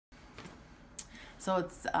So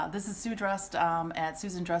this is Sue Drust at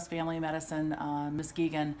Susan Drust Family Medicine,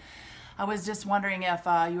 Muskegon. I was just wondering if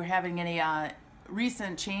you were having any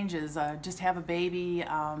recent changes. Just have a baby,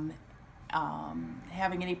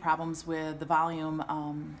 having any problems with the volume,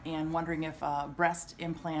 and wondering if breast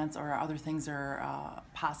implants or other things are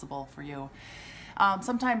possible for you.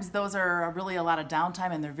 Sometimes those are really a lot of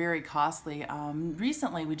downtime and they're very costly.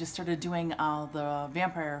 Recently we just started doing the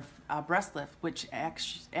vampire breast lift, which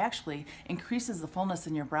actually increases the fullness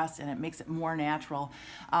in your breast and it makes it more natural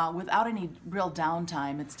without any real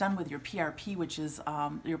downtime. It's done with your PRP, which is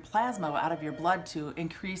your plasma out of your blood to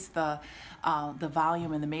increase the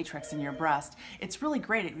volume and the matrix in your breast. It's really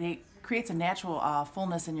great. It creates a natural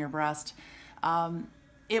fullness in your breast.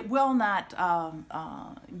 It will not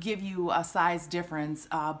give you a size difference,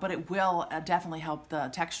 but it will definitely help the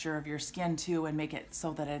texture of your skin too and make it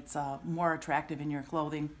so that it's more attractive in your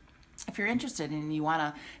clothing. If you're interested and you want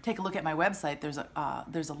to take a look at my website,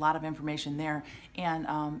 there's a lot of information there. And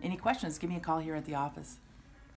any questions, give me a call here at the office.